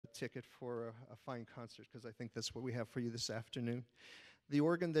ticket for a fine concert, because I think that's what we have for you this afternoon. The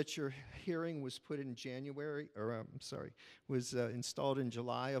organ that you're hearing was put in January, or was installed in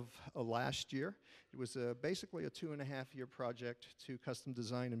July of last year. It was basically a 2.5-year project to custom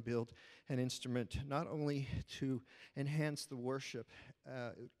design and build an instrument, not only to enhance the worship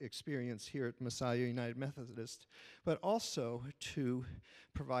experience here at Messiah United Methodist, but also to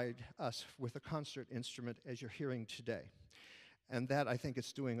provide us with a concert instrument as you're hearing today. And that, I think,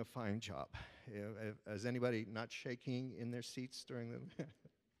 is doing a fine job. Is anybody not shaking in their seats during the...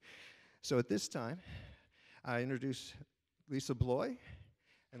 So at this time, I introduce Lisa Bloy,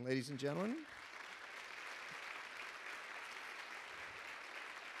 and ladies and gentlemen,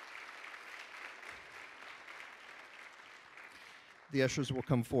 the ushers will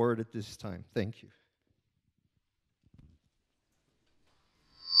come forward at this time. Thank you.